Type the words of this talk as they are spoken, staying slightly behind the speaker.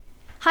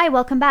Hi,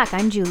 welcome back.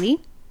 I'm Julie.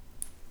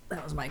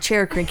 That was my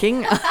chair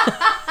crinking.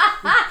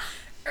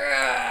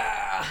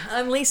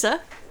 I'm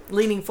Lisa,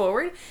 leaning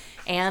forward,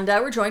 and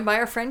we're joined by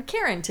our friend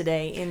Karen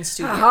today in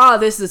studio. Aha,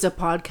 this is a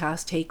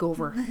podcast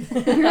takeover.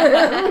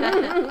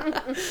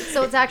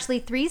 So it's actually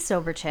 3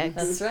 sober chicks.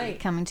 That's right.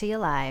 Coming to you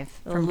live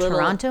from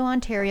Toronto,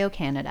 Ontario,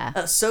 Canada.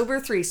 A sober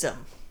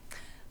threesome.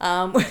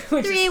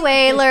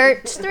 Three-way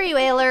alert.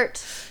 Three-way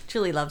alert.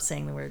 Julie loves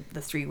saying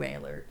the three-way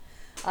alert.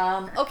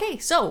 Okay,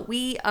 so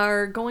we've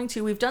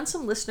done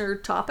some listener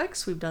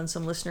topics. We've done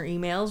some listener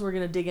emails. We're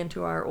going to dig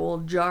into our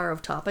old jar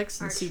of topics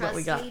and see what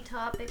we got. Our trusty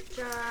topic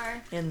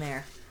jar. In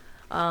there.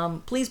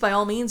 Please, by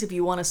all means, if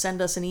you want to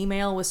send us an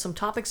email with some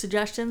topic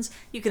suggestions,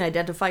 you can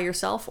identify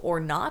yourself or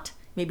not.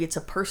 Maybe it's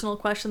a personal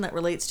question that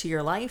relates to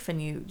your life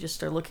and you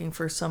just are looking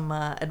for some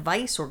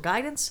advice or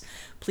guidance.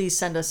 Please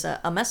send us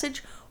a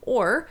message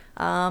or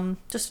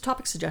just a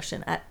topic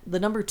suggestion at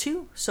the number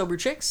 2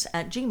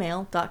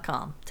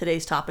 soberchicks@gmail.com.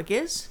 Today's topic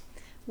is...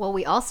 Well,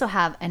 we also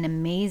have an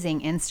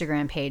amazing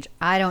Instagram page.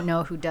 I don't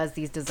know who does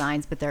these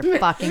designs, but they're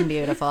fucking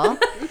beautiful.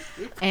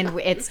 And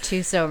it's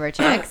 2 sober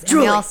chicks. And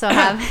we also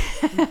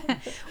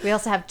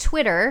have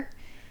Twitter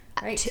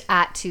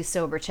at 2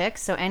 sober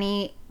chicks. So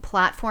any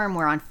platform,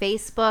 we're on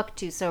Facebook,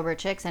 2 sober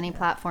chicks, any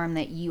platform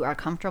that you are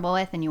comfortable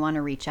with and you want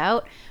to reach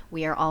out,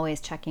 we are always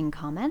checking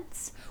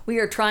comments. We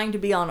are trying to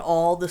be on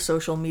all the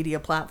social media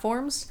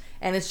platforms,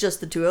 and it's just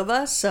the 2 of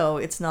us, so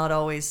it's not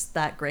always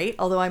that great.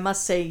 Although I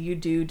must say you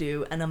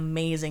do an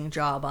amazing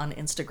job on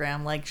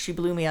Instagram. Like, she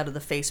blew me out of the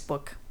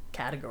Facebook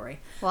category.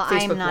 Well,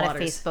 Facebook I'm not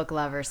waters. a Facebook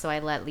lover, so I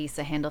let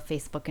Lisa handle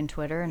Facebook and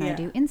Twitter, and I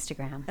do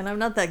Instagram. And I'm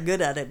not that good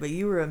at it, but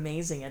you were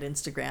amazing at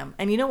Instagram.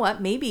 And you know what?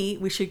 Maybe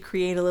we should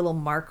create a little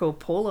Marco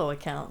Polo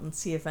account and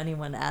see if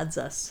anyone adds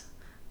us.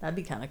 That'd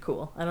be kind of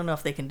cool. I don't know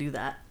if they can do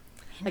that.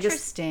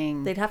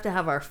 Interesting. They'd have to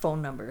have our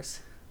phone numbers.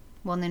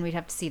 Well, and then we'd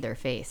have to see their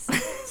face.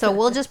 So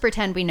we'll just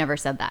pretend we never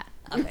said that.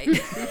 Okay.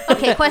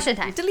 Okay, question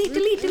time.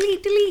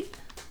 Delete.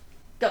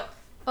 Go.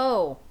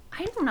 Oh,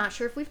 I'm not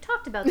sure if we've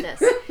talked about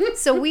this.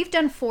 So we've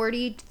done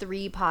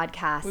 43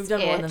 podcasts. We've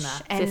done more than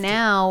that. 50. And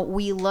now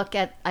we look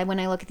at,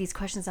 when I look at these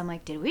questions, I'm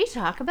like, did we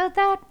talk about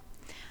that?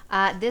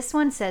 This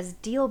one says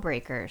deal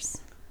breakers.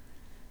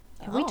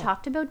 Have we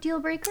talked about deal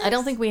breakers? I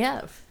don't think we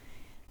have.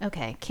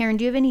 Okay. Karen,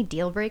 do you have any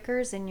deal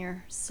breakers in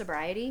your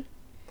sobriety?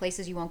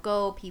 Places you won't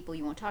go, people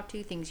you won't talk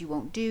to, things you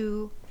won't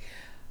do.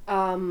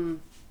 No,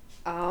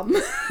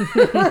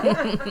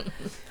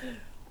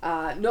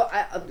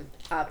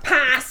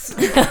 pass.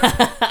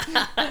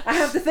 I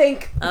have to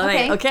think.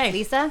 Okay.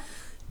 Lisa?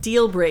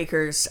 Deal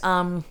breakers.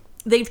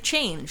 They've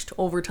changed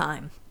over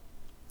time.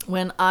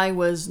 When I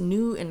was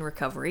new in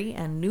recovery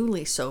and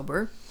newly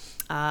sober,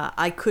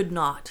 I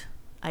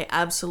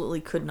absolutely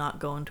could not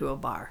go into a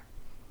bar.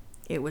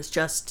 It was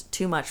just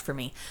too much for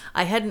me.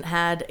 I hadn't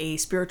had a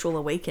spiritual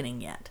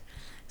awakening yet.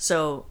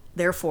 So,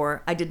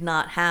 therefore, I did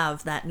not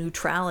have that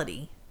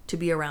neutrality to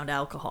be around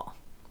alcohol.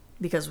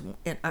 Because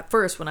at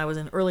first, when I was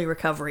in early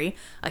recovery,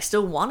 I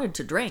still wanted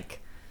to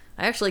drink.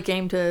 I actually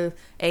came to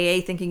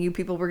AA thinking you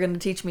people were going to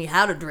teach me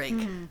how to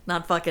drink,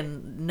 not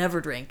fucking never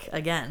drink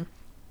again.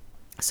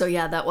 So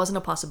yeah, that wasn't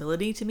a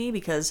possibility to me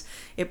because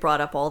it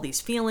brought up all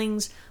these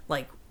feelings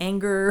like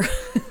anger,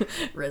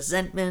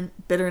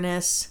 resentment,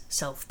 bitterness,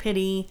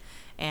 self-pity,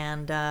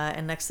 and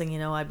next thing you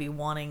know, I'd be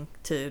wanting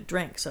to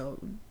drink. So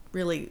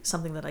really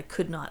something that I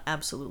could not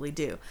absolutely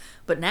do.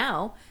 But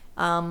now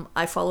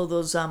I follow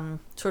those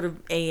sort of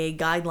AA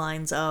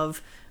guidelines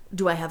of,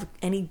 do I have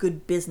any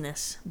good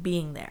business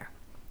being there?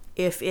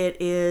 If it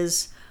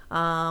is,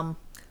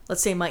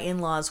 let's say my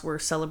in-laws were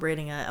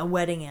celebrating a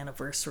wedding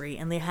anniversary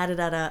and they had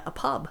it at a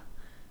pub.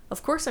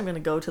 Of course I'm going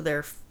to go to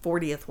their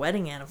 40th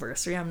wedding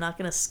anniversary. I'm not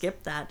going to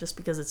skip that just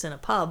because it's in a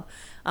pub.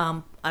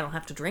 I don't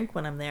have to drink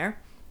when I'm there.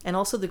 And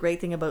also the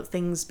great thing about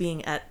things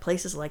being at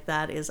places like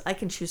that is I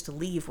can choose to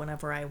leave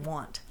whenever I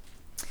want.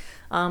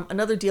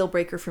 Another deal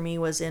breaker for me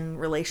was in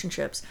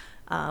relationships.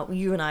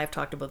 You and I have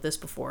talked about this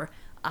before.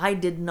 I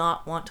did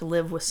not want to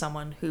live with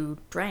someone who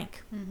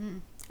drank. Mm-hmm.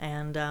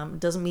 And it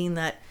doesn't mean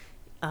that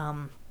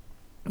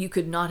you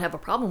could not have a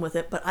problem with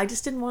it, but I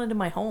just didn't want it in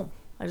my home.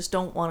 I just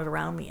don't want it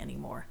around me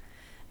anymore.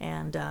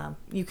 And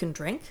you can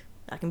drink.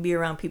 I can be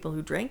around people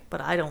who drink, but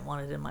I don't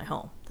want it in my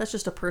home. That's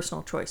just a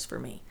personal choice for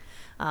me.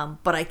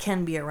 But I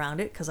can be around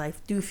it because I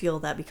do feel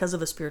that because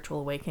of a spiritual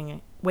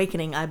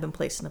awakening, I've been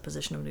placed in a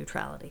position of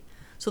neutrality.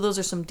 So those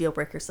are some deal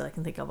breakers that I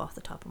can think of off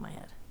the top of my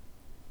head.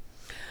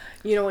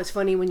 You know, it's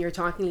funny when you're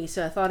talking,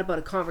 Lisa, I thought about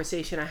a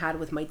conversation I had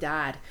with my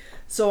dad.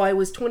 So I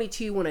was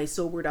 22 when I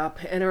sobered up,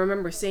 and I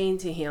remember saying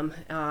to him,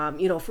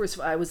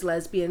 first I was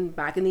lesbian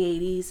back in the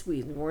 80s.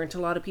 We weren't a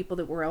lot of people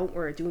that were out,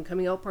 were doing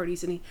coming out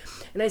parties, and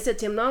I said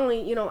to him, not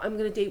only, I'm going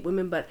to date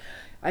women, but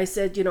I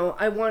said, you know,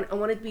 I want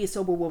to be a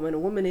sober woman, a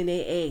woman in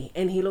AA.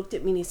 And he looked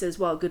at me and he says,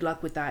 well, good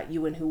luck with that,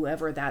 you and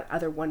whoever that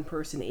other one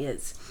person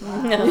is.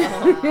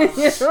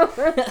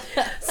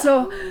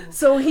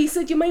 So he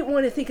said, you might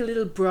want to think a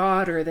little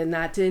broader than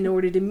that in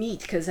order to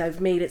meet, because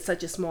I've made it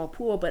such a small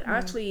pool. But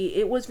actually,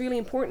 it was really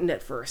important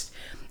at first.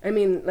 I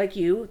mean, like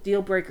you,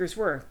 deal breakers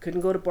were,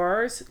 couldn't go to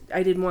bars.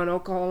 I didn't want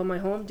alcohol in my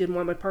home, didn't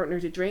want my partner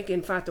to drink.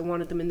 In fact, I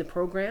wanted them in the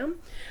program.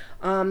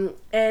 And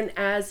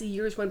as the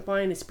years went by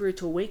and a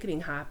spiritual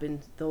awakening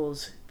happened,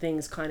 those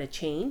things kind of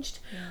changed.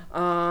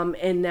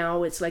 And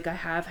now it's like, I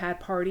have had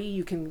party.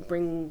 You can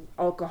bring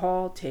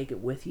alcohol, take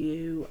it with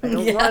you. I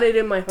don't want it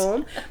in my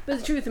home. But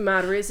the truth of the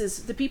matter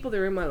is the people that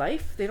are in my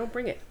life, they don't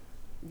bring it.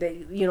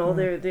 They, you know,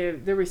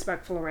 they're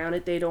respectful around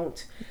it.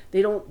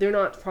 They're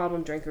not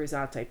problem drinkers,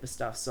 that type of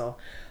stuff. So,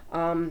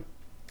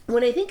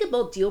 when I think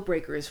about deal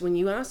breakers, when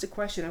you asked the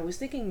question, I was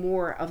thinking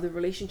more of the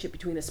relationship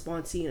between a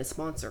sponsee and a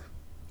sponsor.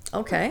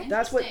 Okay.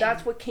 That's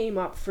what came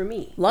up for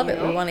me. Love it.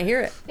 We want to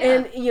hear it.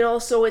 And, you know,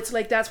 so it's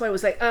like, that's why I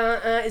was like,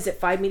 is it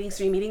 5 meetings,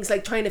 3 meetings?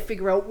 Like trying to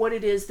figure out what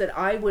it is that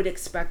I would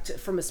expect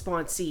from a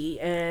sponsee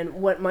and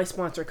what my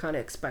sponsor kind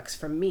of expects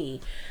from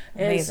me.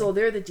 And Amazing. so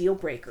they're the deal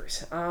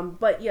breakers.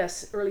 But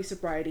yes, early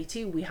sobriety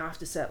too, we have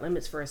to set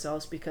limits for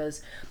ourselves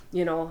because,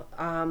 you know,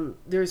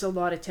 there's a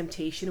lot of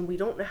temptation and we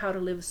don't know how to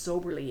live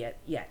soberly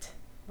yet.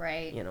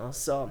 Right. You know,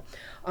 so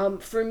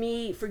for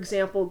me, for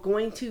example,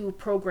 going to a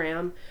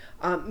program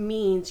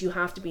means you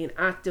have to be an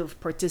active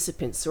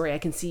participant. Sorry, I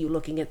can see you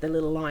looking at the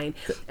little line.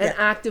 An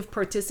active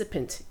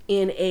participant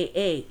in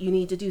AA. You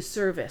need to do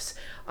service.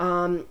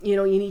 You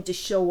know, you need to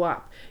show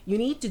up. You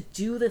need to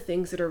do the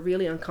things that are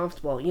really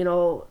uncomfortable. You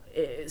know,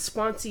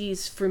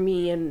 sponsees for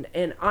me,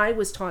 and I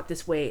was taught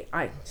this way.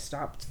 I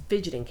stopped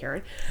fidgeting,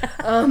 Karen.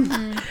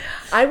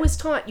 I was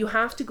taught you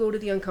have to go to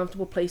the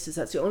uncomfortable places.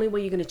 That's the only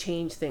way you're going to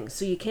change things.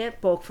 So you can't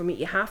bulk from it.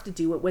 You have to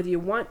do it, whether you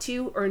want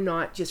to or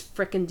not. Just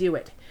frickin' do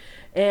it.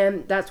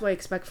 And that's what I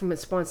expect from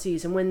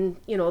sponsees. And when,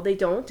 you know, they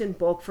don't and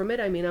bulk from it,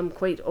 I mean, I'm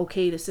quite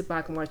okay to sit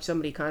back and watch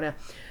somebody kind of,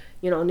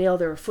 you know, nail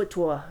their foot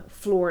to a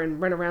floor and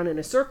run around in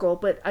a circle.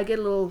 But I get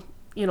a little,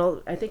 you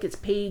know, I think it's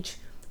page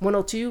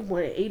 102,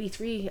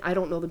 183. I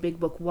don't know the big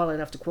book well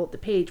enough to quote the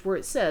page where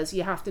it says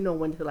you have to know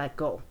when to let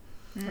go.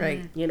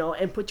 Right. You know,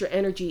 and put your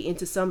energy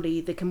into somebody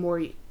that can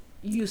more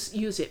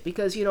use it.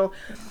 Because, you know,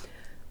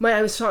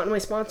 I was talking to my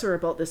sponsor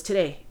about this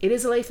today. It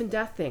is a life and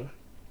death thing.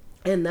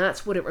 And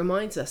that's what it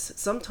reminds us.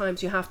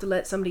 Sometimes you have to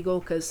let somebody go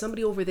because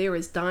somebody over there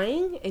is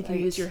dying and can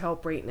use your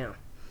help right now.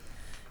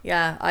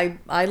 Yeah,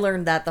 I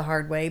learned that the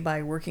hard way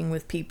by working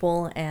with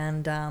people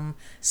and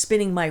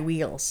spinning my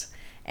wheels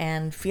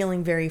and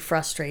feeling very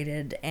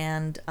frustrated.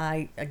 And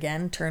I,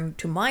 again, turned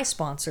to my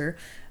sponsor.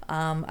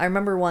 I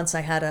remember once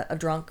I had a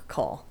drunk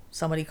call.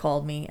 Somebody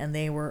called me and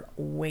they were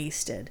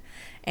wasted.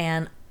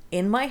 And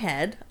in my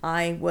head,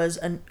 I was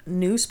a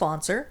new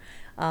sponsor.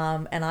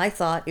 And I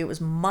thought it was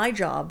my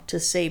job to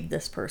save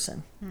this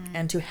person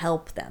and to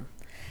help them.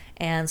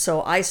 And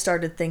so I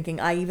started thinking,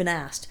 I even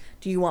asked,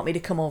 do you want me to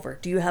come over?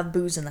 Do you have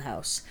booze in the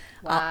house?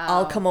 Wow.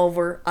 I'll come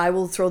over. I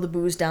will throw the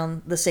booze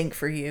down the sink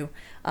for you.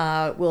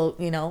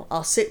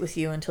 I'll sit with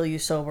you until you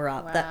sober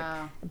up.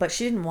 Wow. But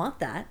she didn't want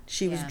that.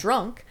 She was Yeah.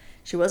 drunk.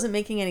 She wasn't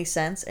making any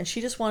sense. And she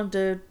just wanted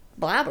to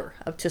blabber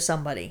to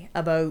somebody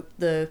about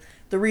the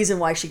reason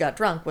why she got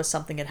drunk was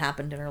something had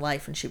happened in her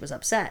life and she was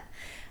upset.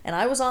 And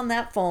I was on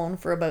that phone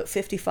for about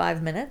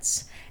 55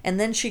 minutes, and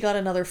then she got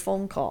another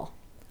phone call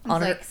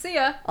See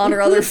ya. on her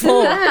other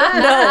phone.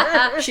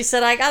 No, she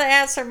said, I gotta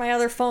answer my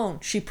other phone.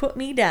 She put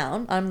me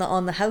down. I'm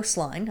on the house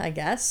line, I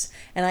guess,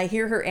 and I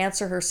hear her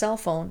answer her cell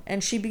phone,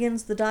 and she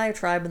begins the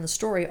diatribe and the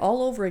story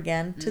all over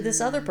again to this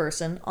other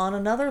person on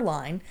another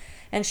line,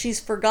 and she's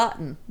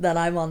forgotten that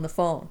I'm on the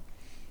phone.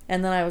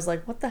 And then I was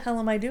like, what the hell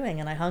am I doing?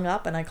 And I hung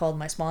up and I called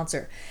my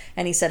sponsor.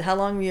 And he said, how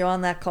long were you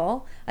on that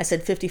call? I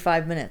said,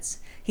 55 minutes.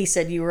 He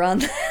said, you were on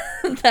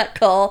that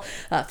call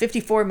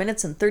 54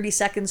 minutes and 30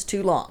 seconds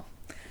too long.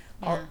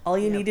 Yeah. All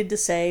you needed to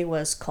say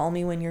was, call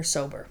me when you're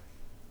sober.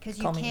 Because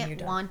you Call me when you're can't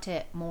done. want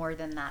it more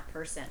than that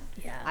person.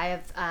 Yeah. I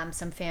have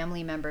some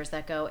family members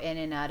that go in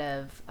and out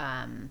of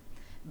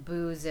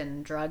booze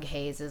and drug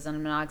hazes, and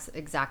I'm not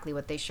exactly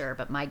what they share,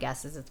 but my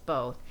guess is it's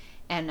both.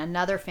 And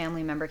another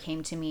family member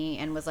came to me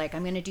and was like,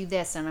 I'm going to do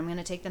this and I'm going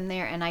to take them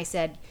there. And I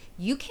said,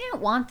 you can't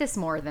want this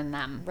more than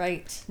them.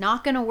 Right.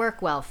 Not going to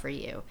work well for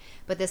you.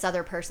 But this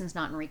other person's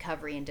not in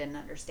recovery and didn't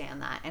understand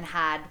that and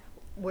had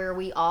where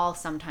we all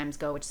sometimes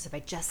go, which is if I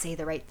just say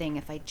the right thing,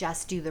 if I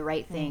just do the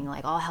right thing,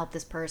 like I'll help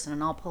this person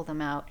and I'll pull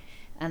them out.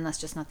 And that's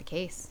just not the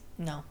case.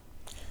 No.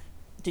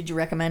 Did you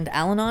recommend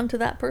Al-Anon to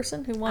that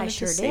person who wanted I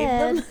sure to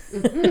save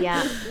did. them?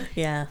 Yeah.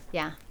 Yeah.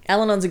 Yeah.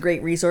 Al-Anon's a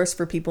great resource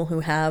for people who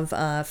have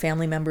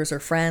family members or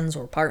friends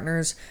or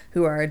partners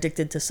who are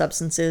addicted to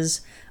substances,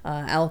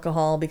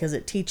 alcohol, because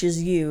it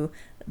teaches you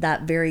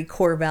that very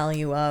core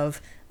value of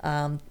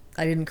I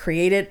didn't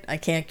create it, I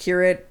can't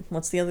cure it.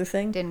 What's the other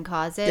thing? Didn't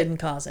cause it. Didn't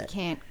cause it.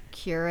 Can't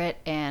cure it.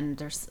 And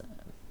there's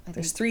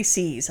 3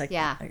 C's. I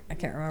Yeah.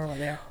 can't remember what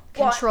they are.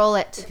 Control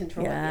it.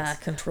 Control it, Yeah, yes.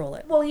 control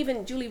it. Well,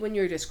 even Julie, when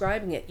you're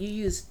describing it, you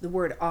use the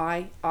word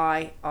I.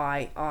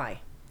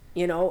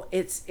 You know,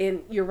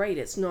 you're right.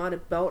 It's not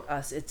about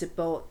us. It's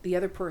about the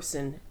other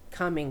person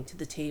coming to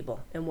the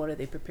table and what are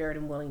they prepared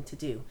and willing to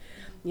do.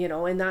 You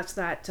know, and that's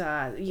that.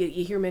 You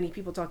hear many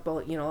people talk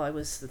about. You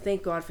know,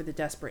 thank God for the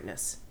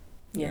desperateness.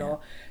 You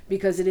know,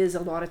 because it is a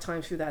lot of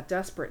times through that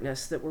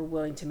desperateness that we're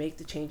willing to make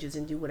the changes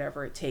and do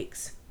whatever it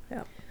takes.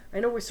 Yeah. I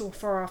know we're so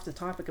far off the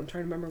topic. I'm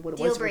trying to remember what it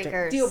Deal was.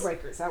 breakers. Deal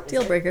breakers. That was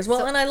Deal it. breakers.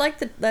 Well, and I like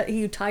that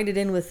you tied it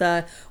in with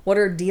what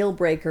are deal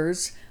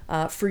breakers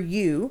for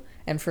you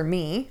and for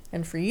me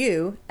and for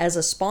you as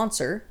a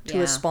sponsor to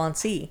Yeah. a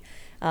sponsee.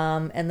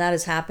 And that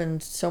has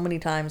happened so many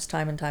times,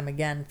 time and time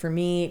again. For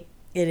me,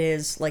 it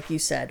is, like you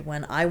said,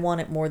 when I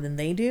want it more than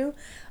they do,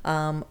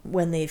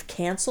 when they've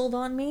canceled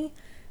on me.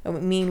 I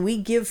mean, we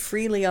give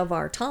freely of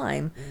our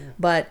time,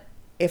 but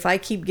if I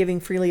keep giving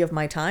freely of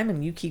my time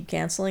and you keep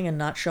canceling and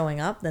not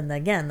showing up, then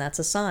again, that's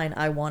a sign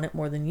I want it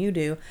more than you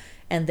do.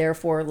 And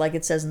therefore, like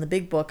it says in the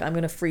big book, I'm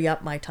going to free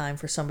up my time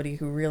for somebody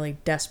who really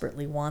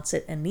desperately wants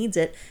it and needs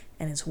it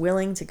and is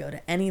willing to go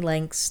to any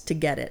lengths to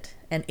get it.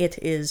 And it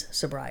is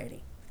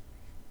sobriety.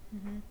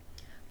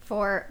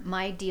 For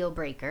my deal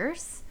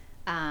breakers,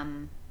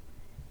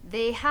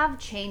 they have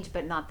changed,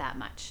 but not that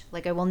much.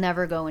 Like, I will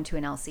never go into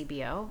an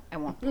LCBO. I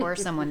won't pour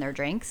someone their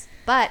drinks.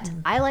 But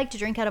I like to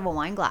drink out of a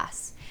wine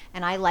glass.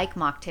 And I like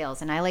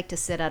mocktails. And I like to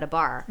sit at a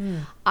bar.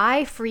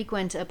 I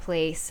frequent a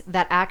place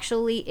that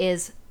actually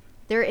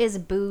there is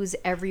booze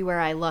everywhere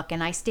I look.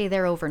 And I stay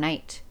there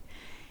overnight.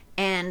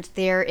 And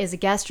there is a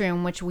guest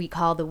room, which we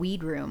call the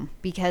weed room,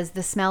 because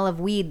the smell of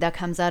weed that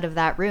comes out of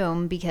that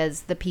room,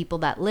 because the people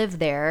that live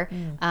there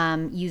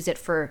use it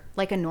for,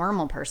 like a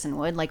normal person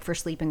would, like for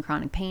sleep and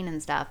chronic pain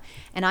and stuff.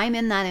 And I'm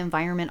in that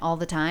environment all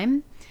the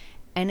time.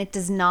 And it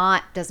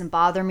doesn't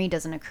bother me,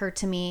 doesn't occur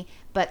to me.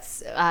 But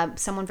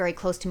someone very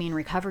close to me in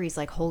recovery is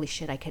like, holy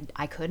shit, I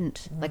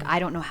couldn't. Like, I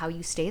don't know how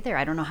you stay there.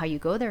 I don't know how you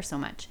go there so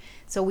much.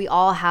 So we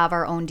all have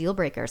our own deal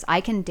breakers. I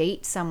can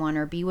date someone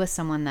or be with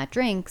someone that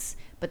drinks,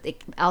 but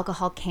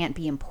alcohol can't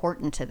be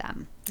important to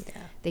them.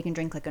 Yeah. They can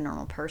drink like a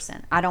normal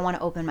person. I don't want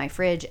to open my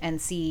fridge and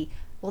see,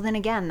 well, then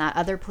again, that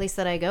other place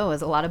that I go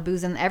is a lot of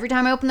booze. And every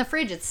time I open the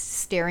fridge, it's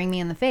staring me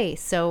in the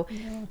face. So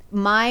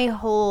my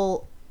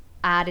whole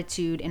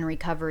attitude in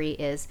recovery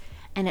is,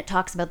 and it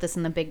talks about this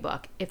in the big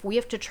book, if we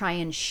have to try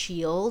and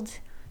shield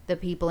the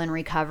people in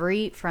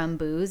recovery from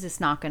booze, it's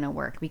not going to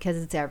work because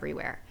it's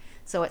everywhere.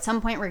 So at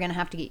some point we're going to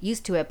have to get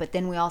used to it, but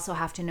then we also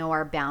have to know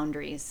our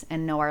boundaries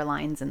and know our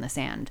lines in the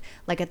sand.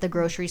 Like at the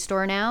grocery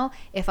store now,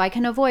 if I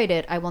can avoid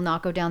it, I will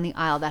not go down the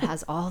aisle that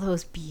has all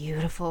those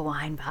beautiful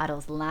wine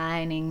bottles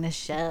lining the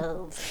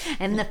shelves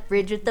and the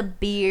fridge with the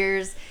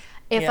beers.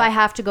 If I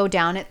have to go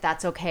down it,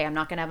 that's okay. I'm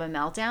not going to have a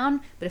meltdown,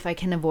 but if I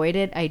can avoid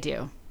it, I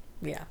do.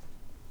 Yeah.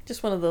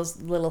 Just one of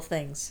those little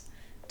things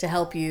to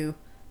help you,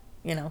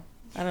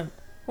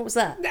 what was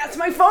that? That's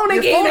my phone Your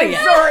again. phone I'm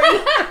again. sorry.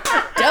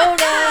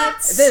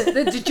 Donuts!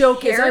 The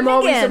joke is Hear I'm it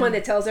always again. the one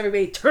that tells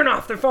everybody turn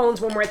off their phones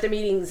when we're at the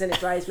meetings, and it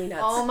drives me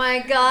nuts. Oh my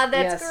God,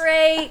 that's Yes.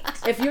 great.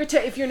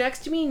 If you're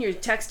next to me and you're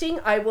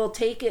texting, I will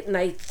take it and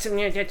I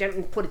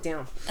put it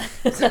down.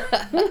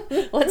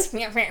 What's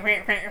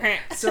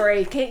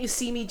Sorry, can't you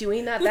see me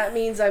doing that? That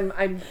means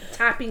I'm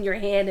tapping your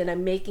hand and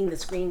I'm making the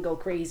screen go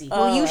crazy.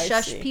 Will you I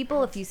shush see.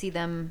 people if you see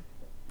them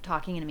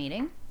talking in a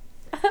meeting?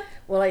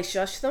 Will I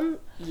shush them?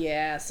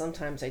 Yeah,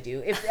 sometimes I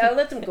do. If I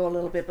let them go a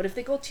little bit, but if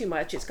they go too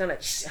much, it's gonna.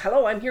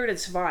 Hello, I'm here to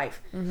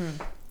survive.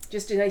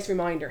 Just a nice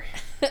reminder.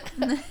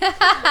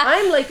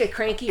 I'm like a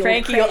cranky old.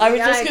 I was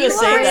just gonna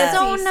say that.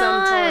 So nice.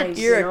 Sometimes,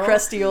 You're you know? a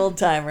crusty old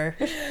timer.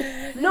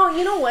 No,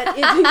 you know what?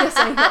 Yes,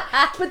 I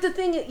know. But the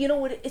thing, you know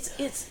what?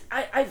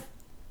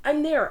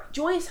 I'm there.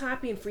 Joy is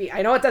happy and free.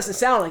 I know it doesn't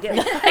sound like it.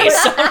 You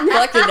sound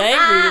fucking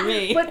angry to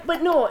me.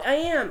 But no, I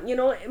am. You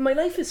know, my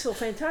life is so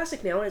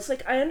fantastic now. And it's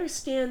like I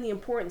understand the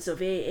importance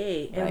of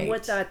AA and Right.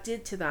 what that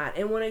did to that.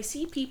 And when I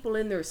see people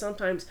in there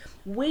sometimes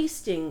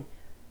wasting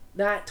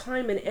that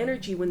time and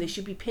energy when they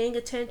should be paying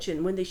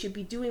attention, when they should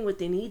be doing what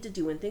they need to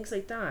do and things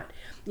like that,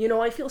 you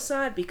know, I feel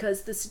sad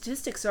because the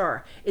statistics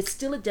are it's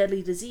still a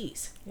deadly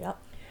disease. Yep.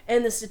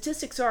 And the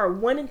statistics are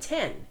 1 in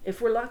 10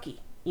 if we're lucky.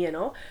 You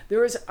know,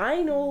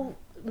 I know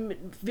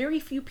very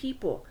few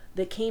people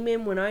that came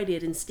in when I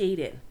did and stayed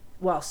in.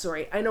 Well,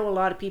 sorry, I know a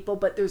lot of people,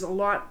 but there's a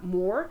lot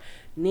more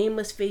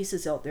nameless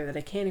faces out there that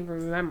I can't even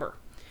remember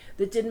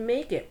that didn't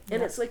make it.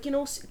 And it's like, you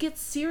know, get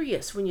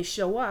serious when you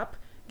show up.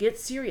 Get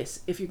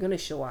serious if you're going to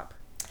show up.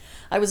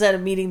 I was at a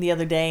meeting the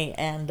other day,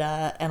 and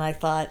I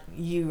thought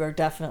you are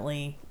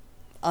definitely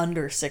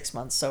under 6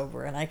 months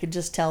sober, and I could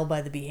just tell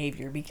by the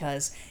behavior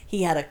because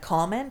he had a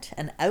comment,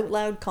 an out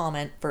loud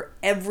comment for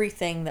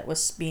everything that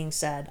was being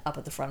said up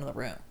at the front of the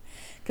room,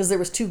 because there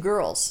was 2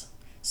 girls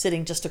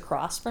sitting just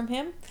across from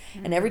him,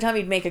 and every time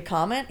he'd make a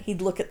comment,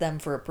 he'd look at them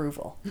for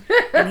approval,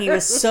 and he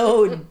was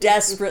so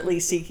desperately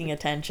seeking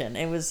attention.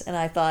 And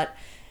I thought,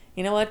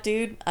 you know what,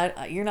 dude?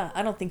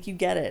 I don't think you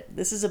get it.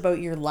 This is about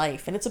your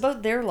life, and it's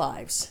about their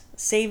lives,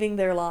 saving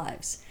their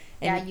lives.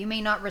 Yeah, you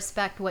may not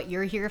respect what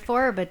you're here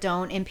for, but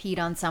don't impede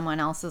on someone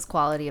else's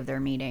quality of their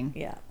meeting.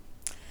 Yeah.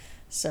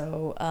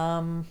 So,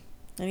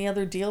 any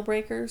other deal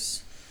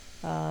breakers?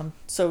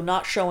 So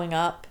not showing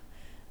up.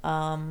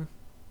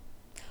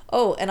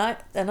 Oh, and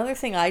another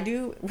thing I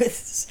do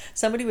with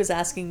somebody was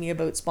asking me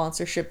about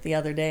sponsorship the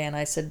other day, and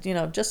I said,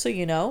 just so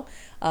you know,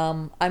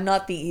 I'm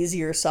not the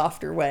easier,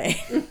 softer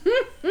way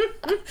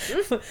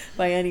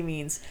by any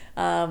means.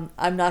 I'm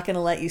not going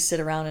to let you sit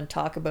around and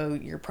talk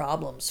about your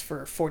problems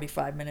for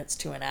 45 minutes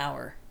to an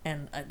hour.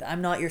 And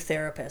I'm not your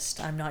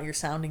therapist. I'm not your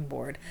sounding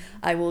board.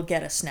 I will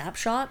get a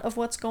snapshot of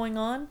what's going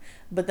on,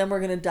 but then we're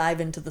going to dive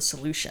into the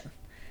solution.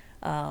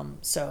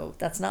 So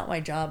that's not my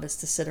job, is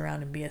to sit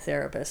around and be a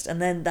therapist.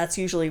 And then that's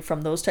usually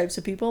from those types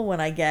of people when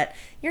I get,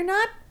 you're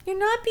not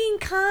being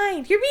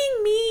kind, you're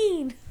being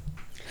mean.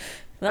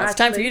 Well, it's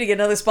time for you to get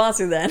another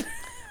sponsor then.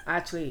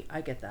 Actually,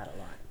 I get that a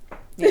lot.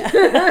 Yeah.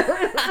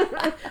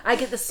 I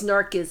get the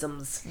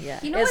snarkisms. Yeah.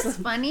 You know what's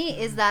funny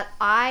is that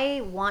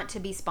I want to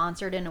be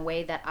sponsored in a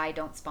way that I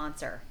don't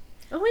sponsor.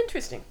 Oh,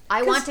 interesting.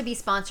 I want to be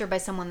sponsored by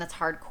someone that's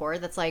hardcore,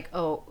 that's like,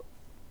 oh,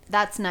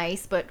 that's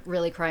nice, but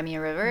really cry me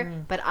a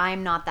river. But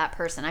I'm not that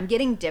person. I'm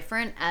getting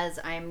different as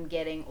I'm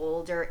getting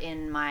older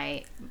in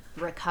my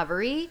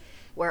recovery,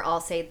 where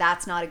I'll say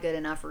that's not a good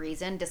enough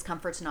reason.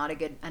 Discomfort's not a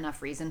good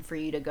enough reason for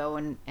you to go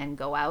and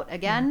go out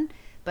again.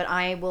 But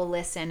I will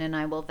listen and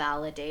I will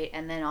validate,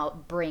 and then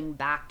I'll bring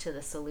back to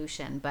the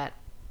solution. But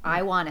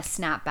I want a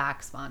snap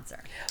back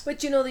sponsor. But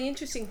the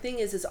interesting thing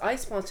is I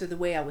sponsor the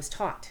way I was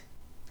taught.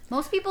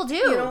 Most people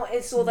do.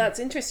 And so that's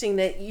interesting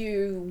that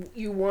you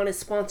want to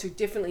sponsor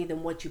differently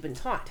than what you've been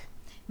taught.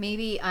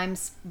 Maybe I'm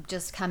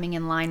just coming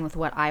in line with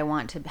what I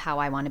want to, how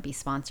I want to be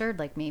sponsored.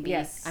 Like maybe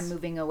I'm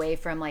moving away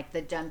from like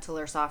the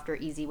gentler, softer,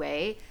 easy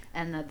way,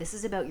 and this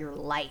is about your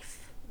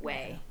life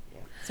way.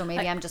 So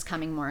maybe I'm just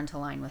coming more into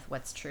line with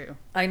what's true.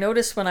 I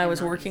noticed when I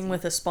was working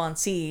with a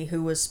sponsee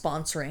who was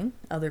sponsoring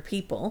other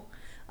people,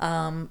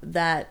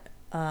 that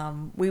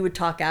we would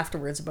talk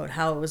afterwards about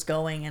how it was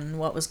going and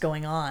what was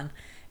going on.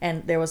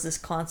 And there was this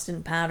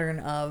constant pattern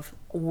of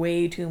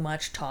way too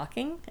much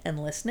talking and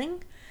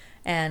listening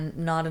and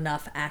not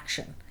enough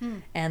action.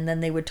 And then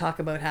they would talk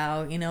about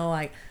how,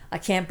 I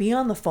can't be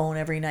on the phone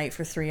every night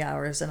for 3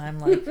 hours. And I'm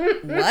like,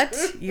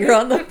 what? You're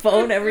on the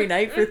phone every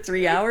night for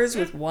 3 hours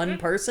with one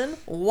person?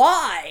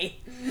 Why?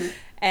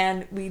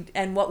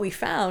 And what we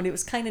found, it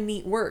was kind of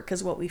neat work,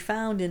 because what we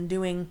found in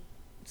doing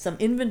some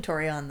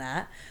inventory on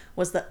that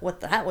was that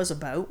what that was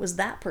about was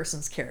that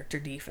person's character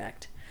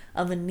defect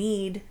of a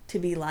need to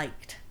be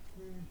liked.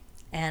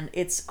 And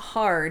it's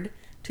hard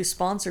to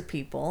sponsor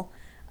people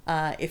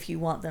if you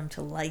want them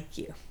to like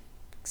you.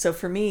 So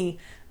for me,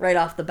 right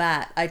off the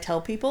bat, I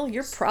tell people,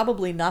 you're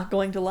probably not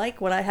going to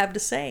like what I have to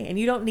say, and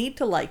you don't need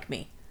to like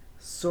me.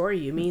 Sorry,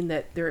 you mean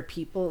that there are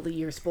people that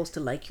you're supposed to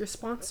like your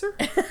sponsor?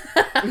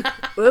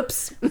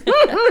 Oops.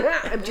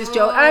 I'm just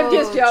joking.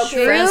 Truth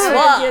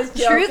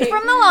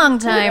from the long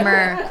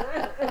timer.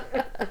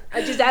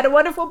 I just had a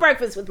wonderful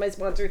breakfast with my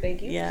sponsor,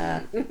 thank you.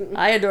 Yeah.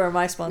 I adore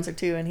my sponsor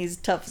too, and he's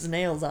tough as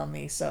nails on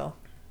me, so.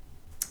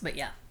 But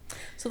yeah.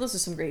 So those are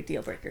some great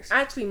deal breakers.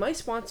 Actually, my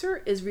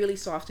sponsor is really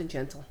soft and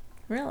gentle.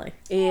 Really?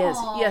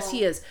 Yes,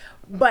 he is.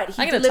 But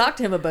I'm going to talk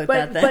to him about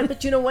that then.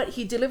 But you know what?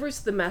 He delivers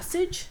the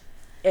message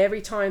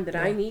every time that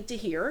I need to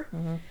hear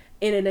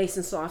in a nice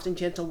and soft and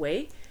gentle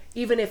way,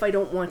 even if I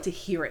don't want to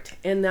hear it.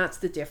 And that's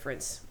the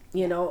difference.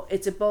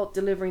 It's about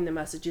delivering the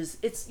messages.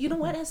 It's,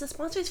 what, as a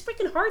sponsor, it's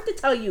freaking hard to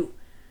tell you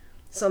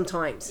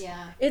sometimes.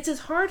 Yeah. It's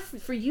as hard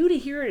for you to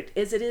hear it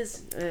as it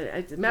is.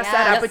 I messed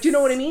that up, but you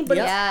know what I mean? But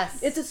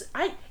it's just,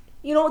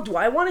 do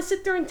I want to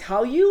sit there and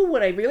tell you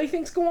what I really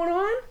think's going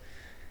on?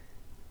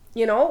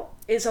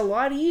 It's a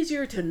lot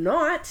easier to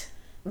not.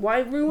 Why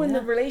ruin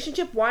the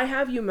relationship? Why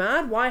have you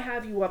mad? Why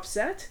have you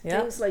upset?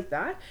 Things like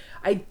that.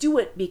 I do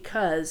it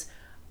because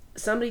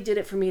somebody did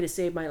it for me to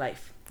save my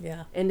life.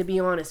 Yeah. And to be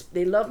honest,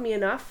 they love me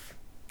enough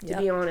to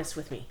be honest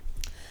with me.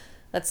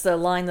 That's the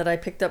line that I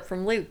picked up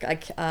from Luke.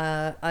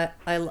 I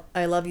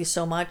love you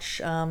so much.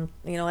 I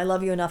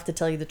love you enough to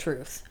tell you the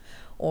truth.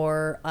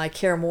 Or I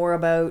care more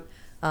about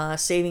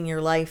saving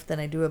your life than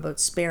I do about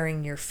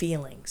sparing your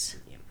feelings.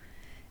 Yeah.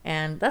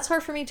 And that's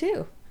hard for me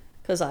too.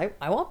 Because I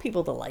want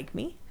people to like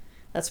me.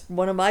 That's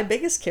one of my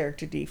biggest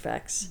character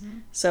defects.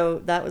 So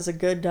that was a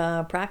good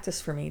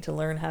practice for me to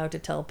learn how to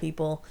tell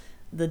people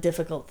the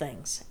difficult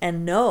things.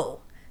 And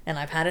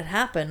I've had it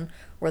happen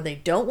where they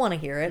don't want to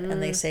hear it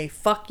and they say,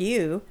 fuck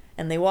you,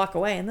 and they walk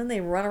away, and then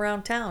they run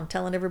around town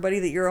telling everybody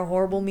that you're a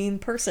horrible, mean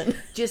person.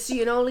 Just so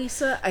you know,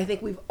 Lisa, I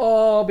think we've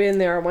all been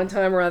there one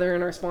time or other,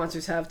 and our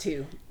sponsors have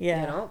too.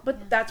 Yeah.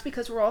 But that's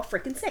because we're all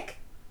freaking sick.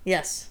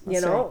 Yes.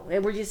 Right.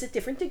 And we're just at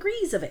different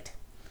degrees of it.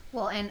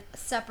 Well, and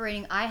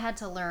separating, I had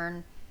to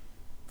learn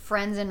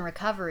friends in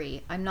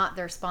recovery. I'm not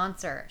their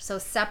sponsor. So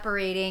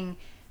separating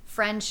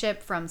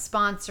friendship from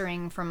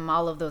sponsoring from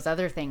all of those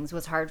other things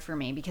was hard for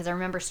me, because I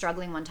remember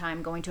struggling one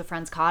time going to a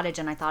friend's cottage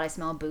and I thought I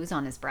smelled booze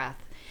on his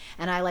breath.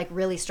 And I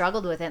really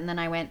struggled with it. And then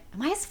I went,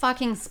 am I his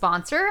fucking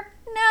sponsor?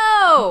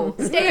 No!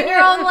 Stay in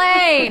your own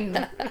lane!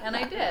 And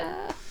I did.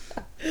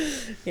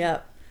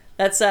 Yeah.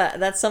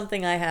 That's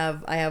something I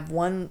have. I have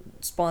one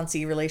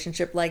sponsee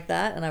relationship like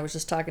that, and I was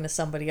just talking to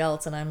somebody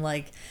else, and I'm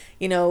like,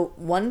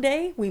 one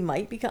day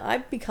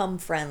I've become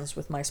friends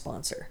with my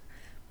sponsor,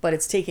 but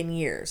it's taken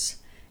years,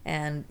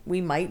 and we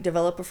might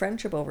develop a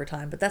friendship over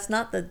time, but that's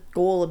not the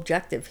goal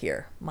objective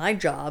here. My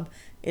job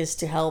is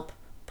to help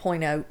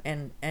point out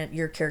and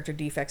your character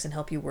defects and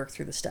help you work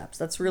through the steps.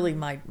 That's really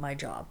my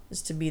job,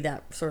 is to be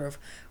that sort of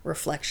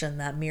reflection,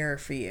 that mirror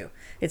for you.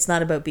 It's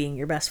not about being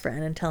your best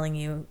friend and telling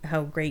you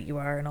how great you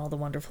are and all the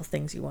wonderful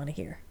things you want to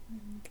hear.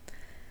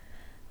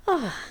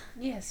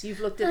 Yes, you've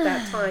looked at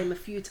that time a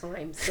few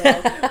times, so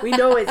we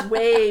know it's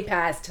way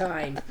past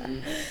time. That's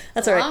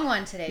It's a all right. long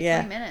one today,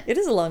 Yeah, 20 minutes. it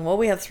is a long one.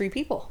 We have 3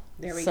 people.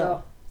 There we So,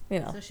 go.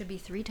 So it should be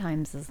 3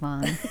 times as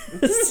long.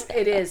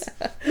 It is.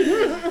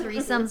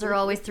 Threesomes are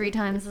always 3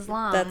 times as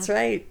long. That's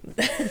right.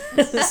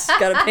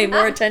 Got to pay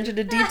more attention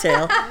to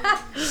detail.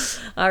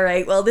 All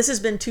right. Well, this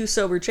has been 2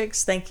 Sober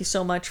Chicks. Thank you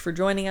so much for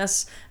joining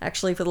us.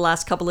 Actually, for the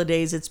last couple of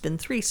days, it's been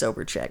 3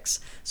 Sober Chicks.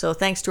 So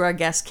thanks to our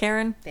guest,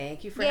 Karen.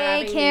 Thank you for Yay,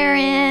 having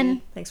Karen.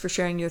 me. Thanks for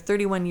sharing your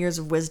 31 years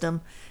of wisdom.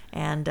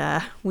 And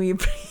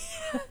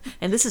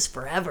and this is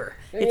forever.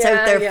 It's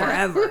out there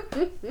forever.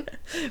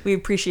 We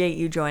appreciate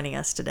you joining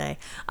us today.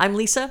 I'm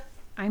Lisa.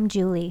 I'm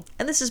Julie.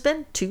 And this has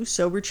been 2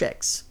 Sober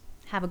Chicks.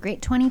 Have a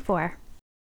great 24.